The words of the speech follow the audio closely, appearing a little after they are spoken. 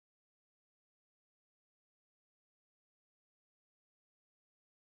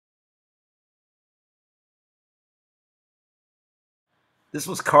This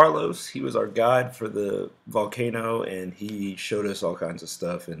was Carlos. He was our guide for the volcano, and he showed us all kinds of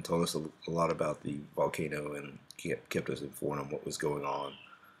stuff and told us a lot about the volcano and kept us informed on what was going on.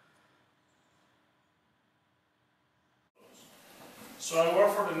 So I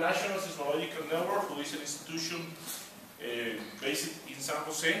work for the National Seismological Network, who is an institution based in San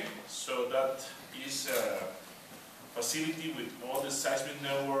Jose. So that is a facility with all the seismic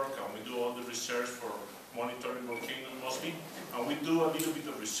network, and we do all the research for monitoring volcanoes mostly. And we do a little bit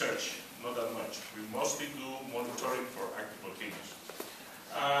of research, not that much. We mostly do monitoring for active volcanoes.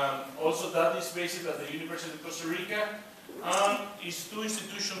 Also, that is based at the University of Costa Rica. It's two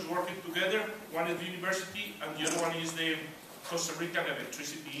institutions working together. One is the university, and the other one is the Costa Rican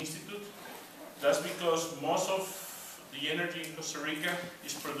Electricity Institute. That's because most of the energy in Costa Rica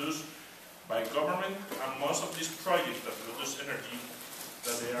is produced by government, and most of these projects that produce energy,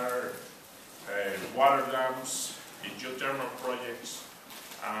 that they are water dams, geothermal projects,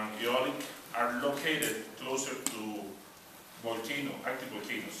 and eolic, are located closer to active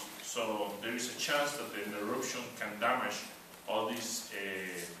volcanoes. So there is a chance that an eruption can damage all this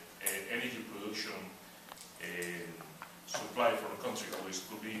energy production supply for the country, which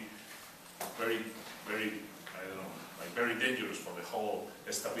could be very, very, I don't know, like very dangerous for the whole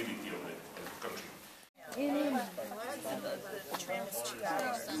stability of the country. The tram is 2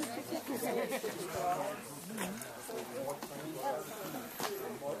 hours.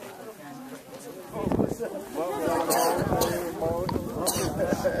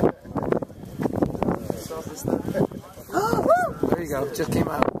 There you go, just came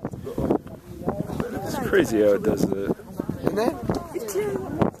out. It's crazy how it does that. Isn't it?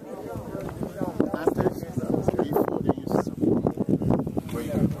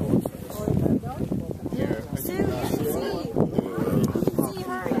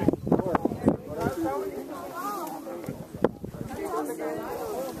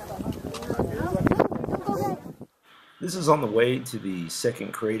 This is on the way to the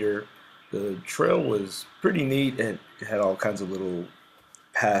second crater. The trail was pretty neat and it had all kinds of little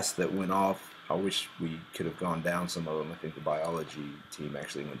paths that went off. I wish we could have gone down some of them. I think the biology team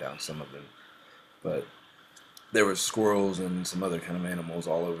actually went down some of them. But there were squirrels and some other kind of animals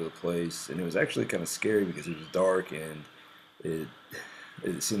all over the place. And it was actually kind of scary because it was dark and it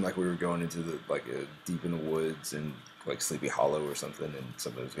seemed like we were going into deep in the woods and like Sleepy Hollow or something, and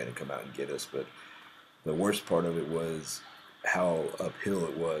something was going to come out and get us. But the worst part of it was how uphill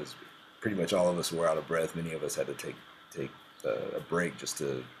it was. Pretty much all of us were out of breath. Many of us had to take a break just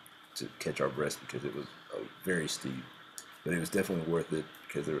to catch our breath because it was very steep. But it was definitely worth it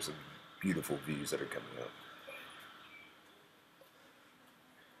because there were some beautiful views that are coming up.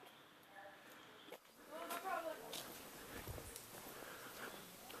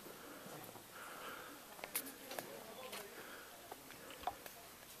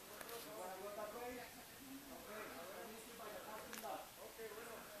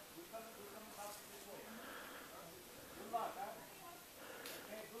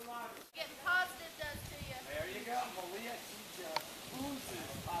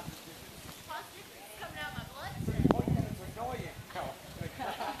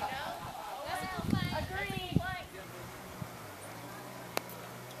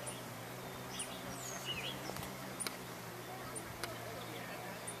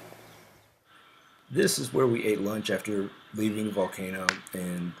 This is where we ate lunch after leaving the volcano,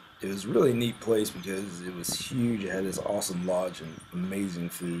 and it was a really neat place because it was huge. It had this awesome lodge and amazing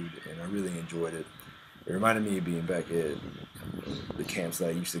food, and I really enjoyed it. It reminded me of being back at the camps that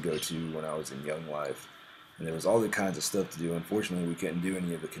I used to go to when I was in young life, and there was all the kinds of stuff to do. Unfortunately, we couldn't do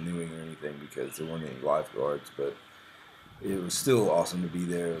any of the canoeing or anything because there weren't any lifeguards, but it was still awesome to be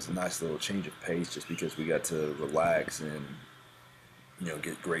there. It was a nice little change of pace just because we got to relax and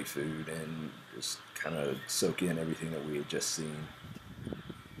get great food and just kind of soak in everything that we had just seen.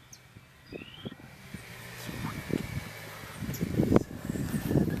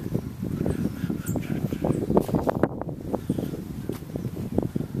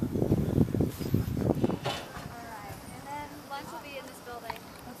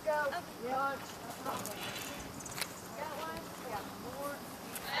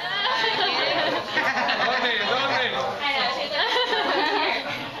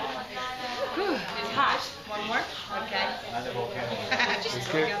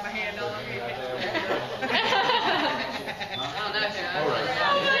 Just got my hand all over you.